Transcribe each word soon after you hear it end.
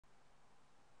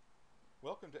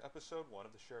Welcome to episode 1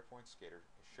 of the SharePoint Skater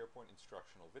SharePoint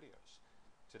instructional videos.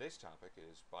 Today's topic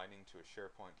is binding to a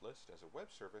SharePoint list as a web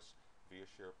service via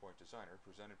SharePoint Designer,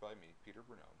 presented by me, Peter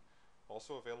Brunone.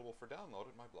 Also available for download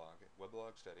at my blog at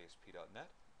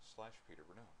weblogs.asp.net/Peter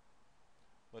Brunone.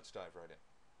 Let's dive right in.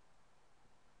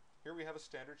 Here we have a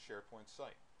standard SharePoint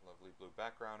site, lovely blue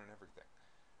background and everything.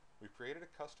 We've created a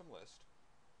custom list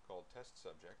called test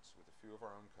subjects with a few of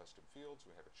our own custom fields.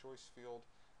 We have a choice field,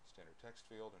 standard text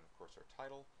field, and of course our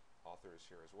title. Author is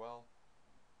here as well.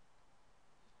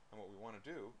 And what we want to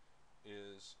do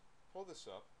is pull this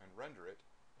up and render it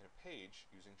in a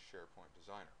page using SharePoint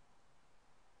Designer.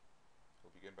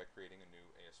 We'll begin by creating a new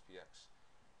ASPX.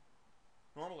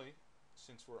 Normally,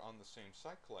 since we're on the same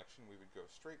site collection, we would go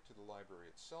straight to the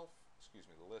library itself,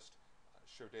 the list,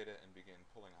 show data, and begin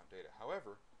pulling out data.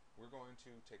 However, we're going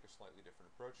to take a slightly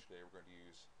different approach today. We're going to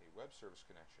use a web service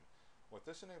connection. What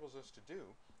this enables us to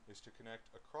do is to connect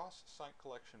across site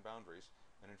collection boundaries,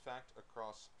 and in fact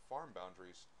across farm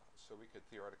boundaries, so we could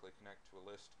theoretically connect to a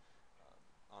list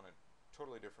on a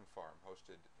totally different farm,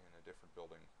 hosted in a different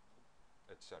building,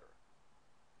 etc.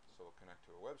 So we'll connect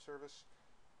to a web service.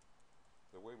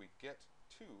 The way we get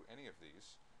to any of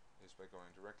these is by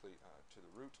going directly to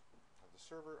the root of the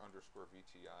server,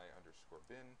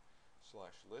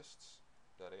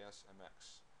 _vti_bin/lists.asmx.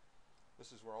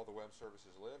 This is where all the web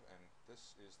services live, and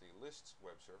this is the lists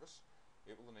web service.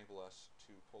 It will enable us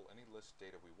to pull any list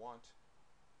data we want,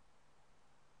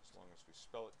 as long as we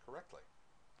spell it correctly.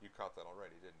 You caught that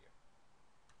already, didn't you?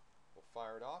 We'll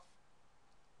fire it off.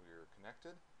 We're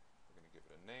connected. We're going to give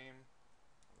it a name,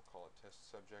 and we'll call it test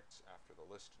subjects after the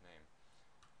list name.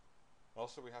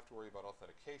 Also, we have to worry about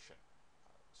authentication.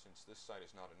 Since this site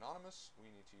is not anonymous,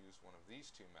 we need to use one of these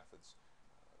two methods.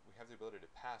 We have the ability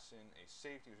to pass in a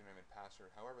saved username and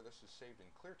password. However, this is saved in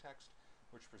clear text,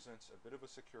 which presents a bit of a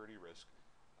security risk,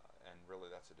 and really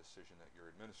that's a decision that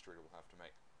your administrator will have to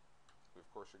make. We, of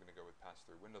course, are going to go with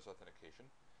pass-through Windows authentication,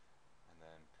 and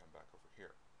then come back over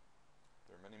here.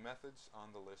 There are many methods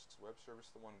on the lists web service.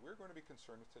 The one we're going to be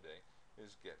concerned with today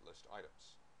is get list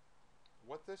items.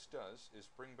 What this does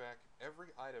is bring back every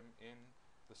item in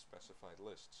the specified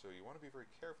list. So you want to be very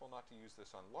careful not to use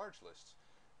this on large lists.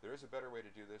 There is a better way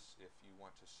to do this if you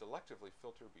want to selectively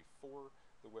filter before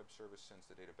the web service sends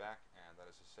the data back, and that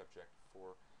is a subject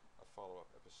for a follow-up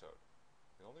episode.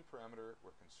 The only parameter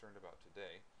we're concerned about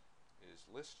today is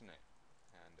list name,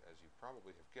 and as you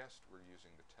probably have guessed, we're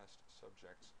using the test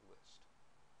subjects list.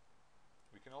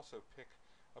 We can also pick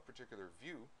a particular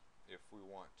view if we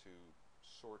want to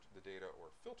sort the data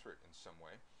or filter it in some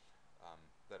way.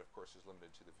 That, of course, is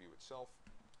limited to the view itself.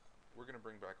 We're going to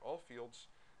bring back all fields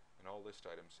and all list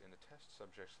items in the test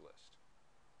subjects list.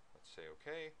 Let's say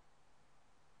OK.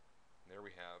 And there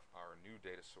we have our new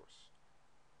data source.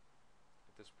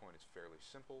 At this point, it's fairly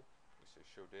simple. We say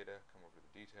show data, come over to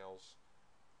the details.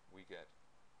 We get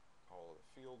all of the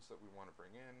fields that we want to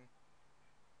bring in.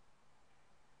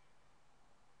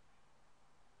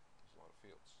 There's a lot of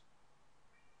fields.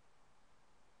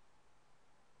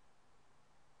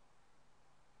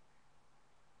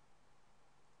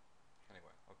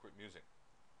 Anyway, I'll quit musing.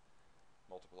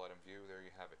 Multiple item view, there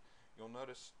you have it. You'll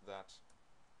notice that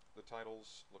the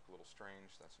titles look a little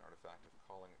strange. That's an artifact of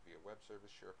calling it via web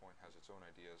service. SharePoint has its own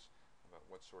ideas about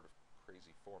what sort of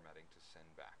crazy formatting to send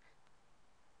back.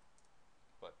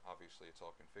 But obviously it's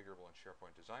all configurable in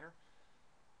SharePoint Designer.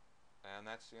 And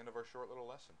that's the end of our short little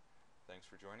lesson. Thanks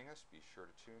for joining us. Be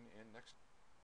sure to tune in next time.